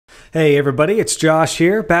Hey everybody, it's Josh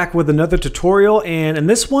here, back with another tutorial, and in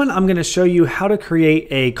this one I'm going to show you how to create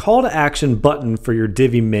a call to action button for your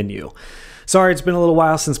Divi menu. Sorry, it's been a little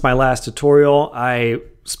while since my last tutorial. I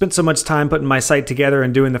spent so much time putting my site together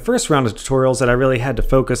and doing the first round of tutorials that I really had to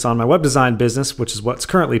focus on my web design business, which is what's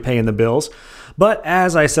currently paying the bills. But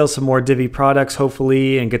as I sell some more Divi products,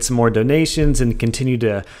 hopefully, and get some more donations and continue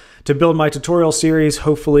to build my tutorial series,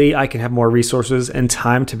 hopefully I can have more resources and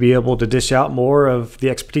time to be able to dish out more of the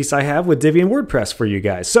expertise I have with Divi and WordPress for you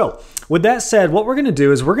guys. So with that said, what we're going to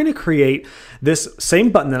do is we're going to create this same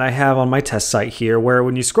button that I have on my test site here, where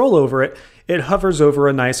when you scroll over it, it hovers over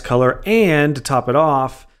a nice color, and to top it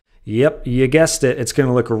off, yep, you guessed it, it's going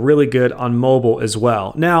to look really good on mobile as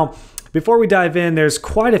well. Now, before we dive in, there's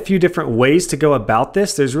quite a few different ways to go about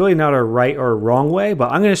this. There's really not a right or a wrong way,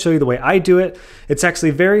 but I'm going to show you the way I do it. It's actually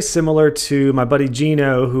very similar to my buddy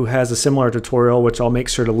Gino, who has a similar tutorial, which I'll make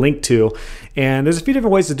sure to link to. And there's a few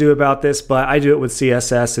different ways to do about this, but I do it with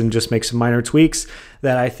CSS and just make some minor tweaks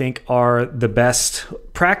that I think are the best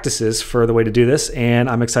practices for the way to do this, and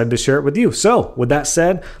I'm excited to share it with you. So with that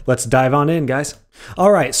said, let's dive on in, guys.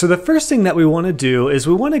 All right, so the first thing that we want to do is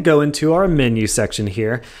we want to go into our menu section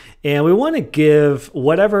here, and we want to give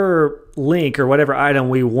whatever link or whatever item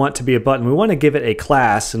we want to be a button, we want to give it a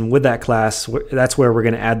class, and with that class, that's where we're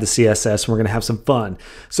going to add the CSS, and we're going to have some fun.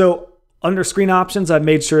 So under screen options, I've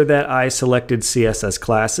made sure that I selected CSS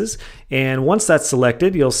classes, and once that's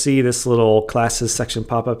selected, you'll see this little classes section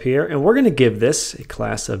pop up here, and we're going to give this a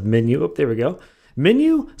class of menu. Oh, there we go.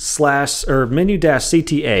 Menu-CTA,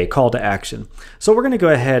 call to action. So we're going to go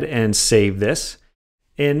ahead and save this.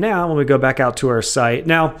 And now when we go back out to our site,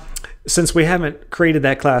 now since we haven't created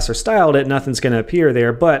that class or styled it, nothing's going to appear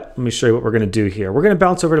there, but let me show you what we're going to do here. We're going to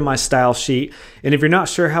bounce over to my style sheet, and if you're not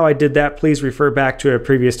sure how I did that, please refer back to a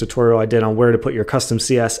previous tutorial I did on where to put your custom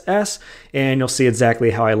CSS, and you'll see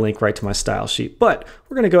exactly how I link right to my style sheet. But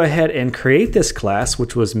we're going to go ahead and create this class,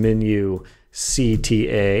 which was menu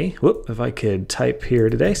CTA. Whoop, if I could type here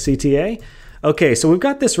today, CTA. Okay, so we've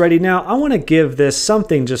got this ready now. I want to give this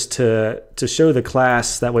something just to show the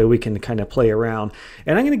class, that way we can kind of play around.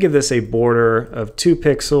 And I'm going to give this a border of 2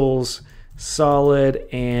 pixels, solid,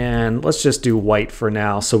 and let's just do white for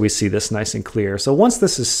now so we see this nice and clear. So once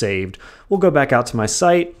this is saved, we'll go back out to my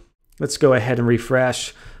site. Let's go ahead and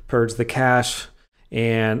refresh, purge the cache,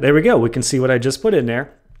 and there we go. We can see what I just put in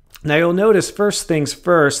there. Now you'll notice, first things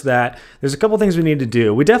first, that there's a couple things we need to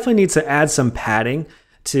do. We definitely need to add some padding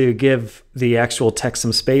to give the actual text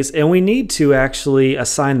some space, and we need to actually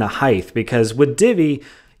assign the height, because with Divi,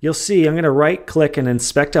 you'll see I'm going to right click and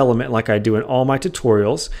inspect element like I do in all my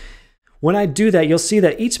tutorials. When I do that, you'll see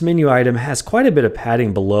that each menu item has quite a bit of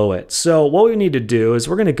padding below it. So what we need to do is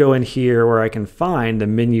we're going to go in here where I can find the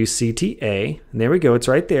menu CTA, and there we go, it's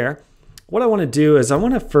right there. What I want to do is I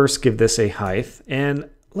want to first give this a height, and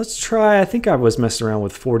let's try, I think I was messing around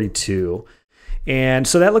with 42. And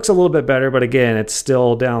so that looks a little bit better, but again, it's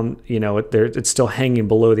still down, you know, it's still hanging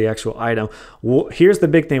below the actual item. Well, here's the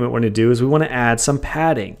big thing we want to do is we want to add some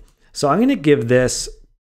padding. So I'm going to give this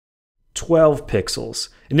 12 pixels.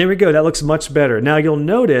 And there we go, that looks much better. Now you'll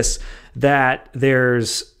notice that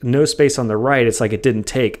there's no space on the right. It's like it didn't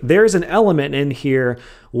take. There's an element in here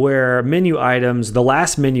where menu items, the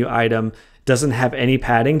last menu item, doesn't have any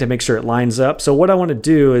padding to make sure it lines up. So what I want to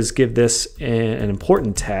do is give this an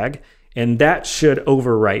important tag, and that should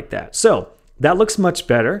overwrite that. So that looks much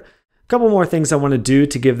better. A couple more things I want to do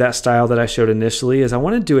to give that style that I showed initially is I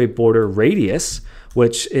want to do a border radius,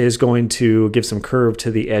 which is going to give some curve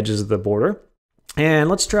to the edges of the border. And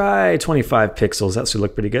let's try 25 pixels. That should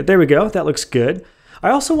look pretty good. There we go. That looks good. I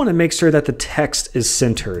also want to make sure that the text is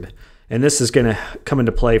centered. And this is going to come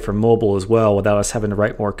into play for mobile as well without us having to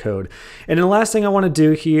write more code. And then the last thing I want to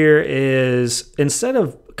do here is, instead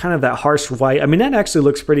of kind of that harsh white, I mean, that actually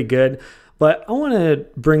looks pretty good, but I want to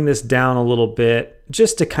bring this down a little bit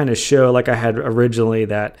just to kind of show, like I had originally,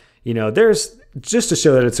 that, you know, there's just to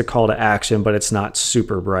show that it's a call to action, but it's not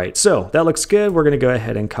super bright. So that looks good. We're going to go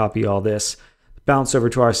ahead and copy all this, bounce over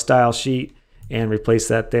to our style sheet and replace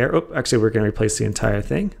that there. Oh, actually, we're going to replace the entire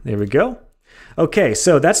thing. There we go. Okay,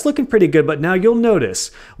 so that's looking pretty good, but now you'll notice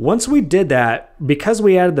once we did that, because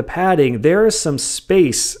we added the padding, there is some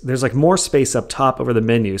space, there's like more space up top over the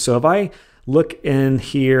menu. So if I look in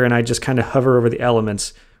here and I just kind of hover over the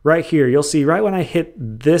elements, right here, you'll see right when I hit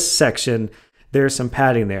this section, there's some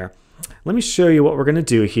padding there. Let me show you what we're going to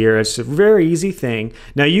do here. It's a very easy thing.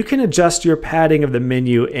 Now you can adjust your padding of the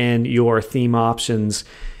menu in your theme options,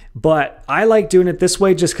 but I like doing it this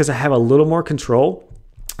way just because I have a little more control.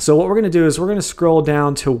 So what we're going to do is we're going to scroll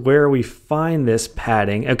down to where we find this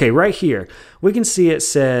padding. Okay, right here, we can see it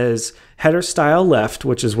says header style left,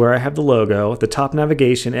 which is where I have the logo, the top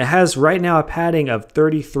navigation. It has right now a padding of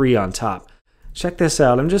 33 on top. Check this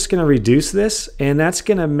out. I'm just going to reduce this, and that's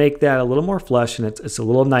going to make that a little more flush, and it's a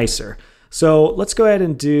little nicer. So let's go ahead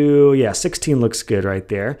and do, yeah, 16 looks good right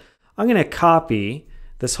there. I'm going to copy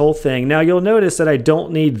this whole thing. Now you'll notice that I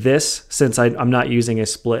don't need this since I'm not using a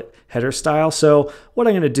split header style. So what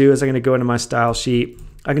I'm going to do is I'm going to go into my style sheet.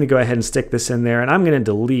 I'm going to go ahead and stick this in there, and I'm going to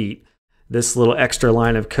delete this little extra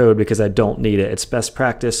line of code because I don't need it. It's best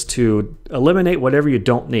practice to eliminate whatever you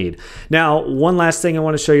don't need. Now, one last thing I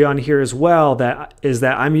want to show you on here as well is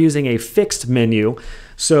that I'm using a fixed menu.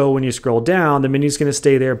 So when you scroll down, the menu is going to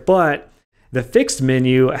stay there, but the fixed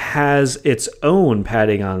menu has its own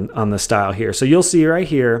padding on the style here. So you'll see right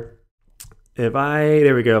here,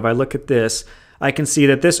 there we go, if I look at this, I can see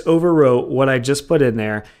that this overwrote what I just put in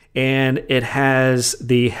there, and it has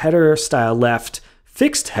the header style left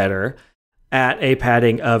fixed header at a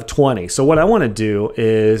padding of 20. So what I want to do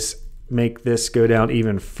is make this go down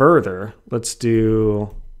even further. Let's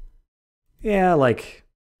do, yeah,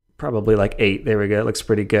 probably like 8. There we go. It looks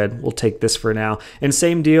pretty good. We'll take this for now. And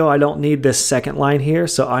same deal, I don't need this second line here.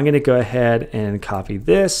 So I'm going to go ahead and copy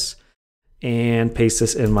this and paste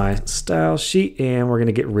this in my style sheet. And we're going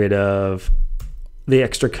to get rid of the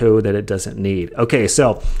extra code that it doesn't need. Okay,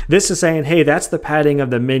 so this is saying, hey, that's the padding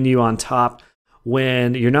of the menu on top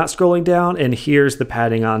when you're not scrolling down, and here's the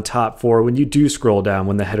padding on top for when you do scroll down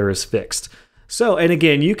when the header is fixed. So, and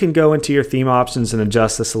again, you can go into your theme options and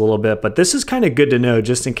adjust this a little bit, but this is kind of good to know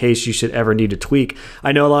just in case you should ever need to tweak.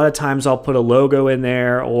 I know a lot of times I'll put a logo in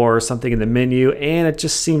there or something in the menu, and it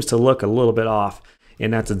just seems to look a little bit off,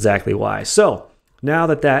 and that's exactly why. So now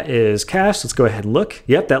that that is cached, let's go ahead and look.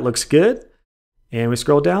 Yep, that looks good. And we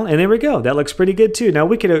scroll down, and there we go. That looks pretty good too. Now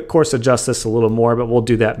we could, of course, adjust this a little more, but we'll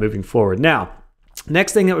do that moving forward. Now,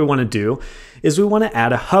 next thing that we want to do is we want to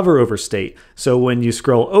add a hover over state. So when you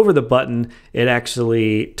scroll over the button, it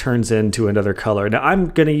actually turns into another color. Now I'm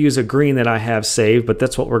going to use a green that I have saved, but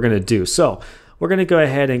that's what we're going to do. So we're going to go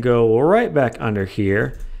ahead and go right back under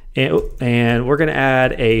here, and we're going to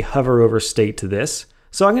add a hover over state to this.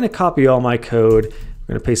 So I'm going to copy all my code. We're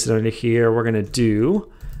going to paste it under here. We're going to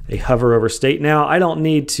do a hover over state. Now I don't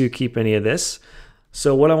need to keep any of this.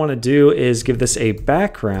 So what I want to do is give this a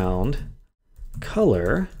background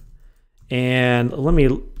color, and let me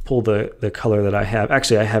pull the color that I have.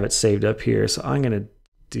 Actually, I have it saved up here. So I'm going to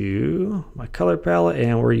do my color palette,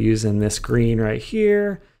 and we're using this green right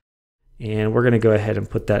here, and we're going to go ahead and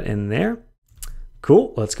put that in there.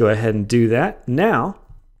 Cool. Let's go ahead and do that. Now,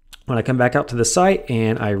 when I come back out to the site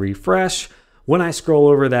and I refresh, when I scroll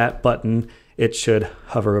over that button, it should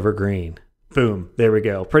hover over green. Boom. There we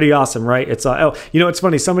go. Pretty awesome, right? It's oh, you know, it's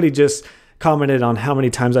funny. Somebody just commented on how many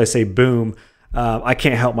times I say boom. I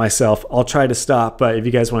can't help myself. I'll try to stop, but if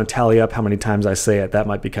you guys want to tally up how many times I say it, that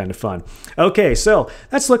might be kind of fun. Okay, so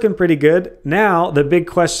that's looking pretty good. Now, the big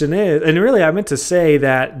question is, and really I meant to say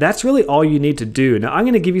that that's really all you need to do. Now, I'm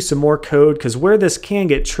going to give you some more code because where this can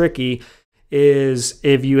get tricky is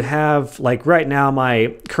if you have, like right now,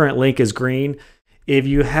 my current link is green. If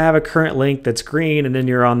you have a current link that's green and then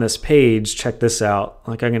you're on this page, check this out.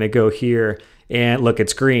 Like I'm going to go here and look,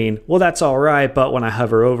 it's green. Well, that's all right, but when I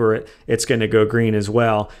hover over it, it's going to go green as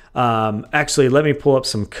well. Actually, let me pull up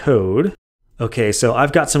some code. Okay, so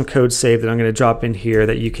I've got some code saved that I'm going to drop in here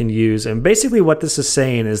that you can use. And basically what this is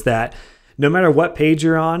saying is that no matter what page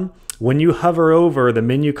you're on, when you hover over the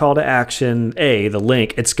menu call to action, the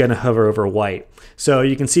link, it's going to hover over white. So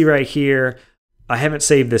you can see right here, I haven't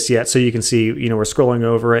saved this yet, so you can see, you know, we're scrolling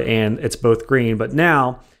over it and it's both green. But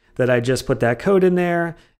now that I just put that code in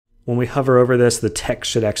there, when we hover over this, the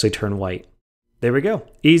text should actually turn white. There we go.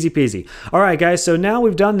 Easy peasy. All right, guys, so now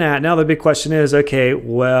we've done that. Now the big question is, okay,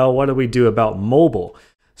 well, what do we do about mobile?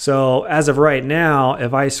 So as of right now,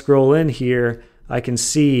 if I scroll in here, I can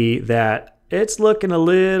see that it's looking a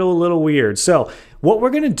little weird. So what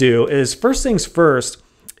we're going to do is, first things first,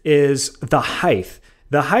 is the height.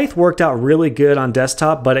 The height worked out really good on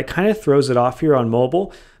desktop, but it kind of throws it off here on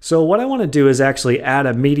mobile. So what I want to do is actually add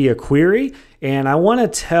a media query, and I want to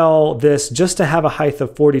tell this just to have a height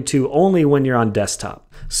of 42 only when you're on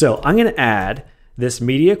desktop. So I'm going to add this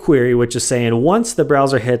media query, which is saying once the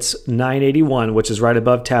browser hits 981, which is right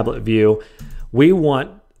above tablet view, we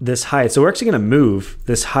want this height. So we're actually going to move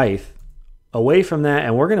this height away from that,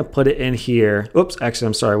 and we're going to put it in here. Oops, actually,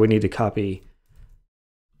 I'm sorry. We need to copy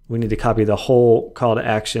the whole call to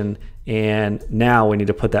action, and now we need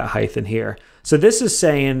to put that height in here. So this is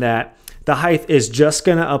saying that the height is just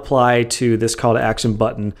going to apply to this call to action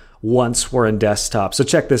button once we're in desktop. So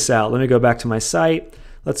check this out. Let me go back to my site.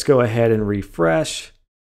 Let's go ahead and refresh.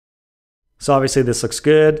 So obviously this looks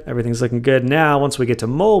good. Everything's looking good. Now, once we get to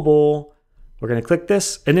mobile, we're going to click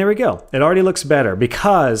this, and there we go. It already looks better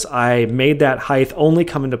because I made that height only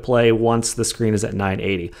come into play once the screen is at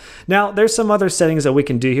 980. Now, there's some other settings that we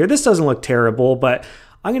can do here. This doesn't look terrible, but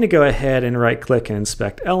I'm going to go ahead and right-click and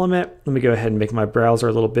inspect element. Let me go ahead and make my browser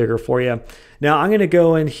a little bigger for you. Now, I'm going to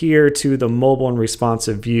go in here to the mobile and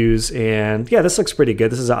responsive views, and yeah, this looks pretty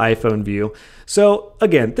good. This is an iPhone view. So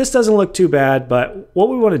again, this doesn't look too bad, but what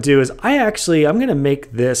we want to do is I'm going to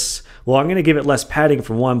make this, well, I'm going to give it less padding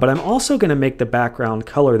for one, but I'm also going to make the background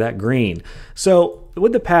color that green. So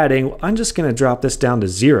with the padding, I'm just going to drop this down to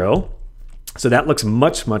 0. So that looks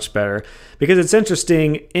much, much better because it's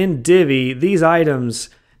interesting in Divi, these items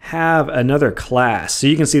have another class. So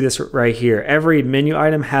you can see this right here. Every menu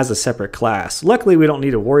item has a separate class. Luckily, we don't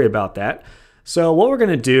need to worry about that. So what we're going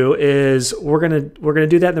to do is we're going to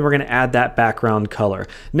do that, and then we're going to add that background color.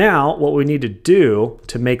 Now, what we need to do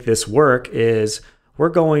to make this work is we're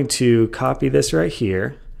going to copy this right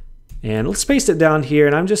here, and let's paste it down here.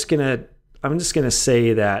 And I'm just going to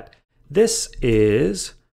say that this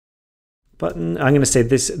is button. I'm going to say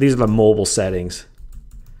these are the mobile settings.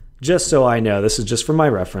 Just so I know, this is just for my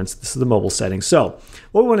reference. This is the mobile settings. So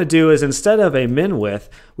what we want to do is instead of a min width,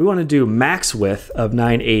 we want to do max width of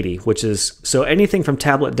 980, which is, so anything from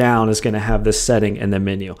tablet down is going to have this setting in the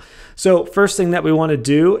menu. So first thing that we want to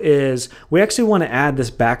do is we actually want to add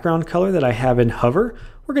this background color that I have in hover.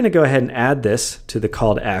 We're going to go ahead and add this to the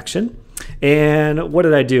call to action. And what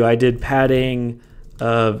did I do? I did padding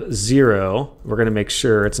of 0. We're going to make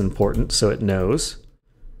sure it's important so it knows.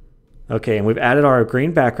 Okay, and we've added our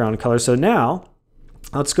green background color. So now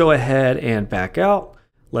let's go ahead and back out.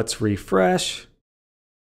 Let's refresh.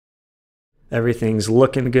 Everything's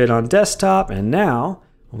looking good on desktop. And now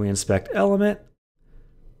when we inspect element,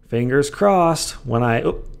 fingers crossed when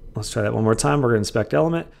let's try that one more time. We're going to inspect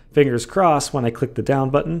element. Fingers crossed when I click the down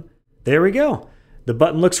button. There we go. The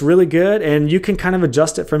button looks really good, and you can kind of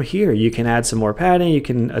adjust it from here. You can add some more padding, you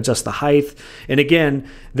can adjust the height. And again,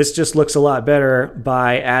 this just looks a lot better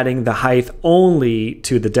by adding the height only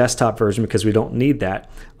to the desktop version because we don't need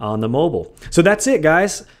that on the mobile. So that's it,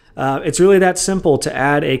 guys. It's really that simple to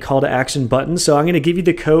add a call to action button. So I'm going to give you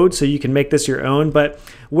the code so you can make this your own, but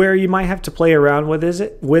where you might have to play around with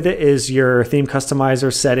it is your theme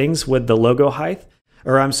customizer settings with the logo height.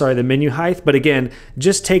 Or I'm sorry, the menu height. But again,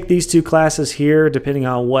 just take these two classes here, depending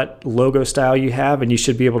on what logo style you have, and you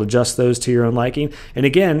should be able to adjust those to your own liking. And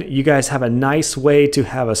again, you guys have a nice way to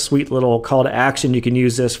have a sweet little call to action. You can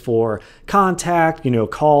use this for contact,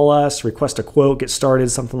 call us, request a quote, get started,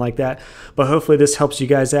 something like that. But hopefully this helps you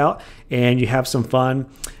guys out and you have some fun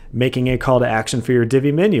making a call to action for your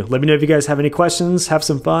Divi menu. Let me know if you guys have any questions, have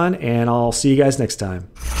some fun, and I'll see you guys next time.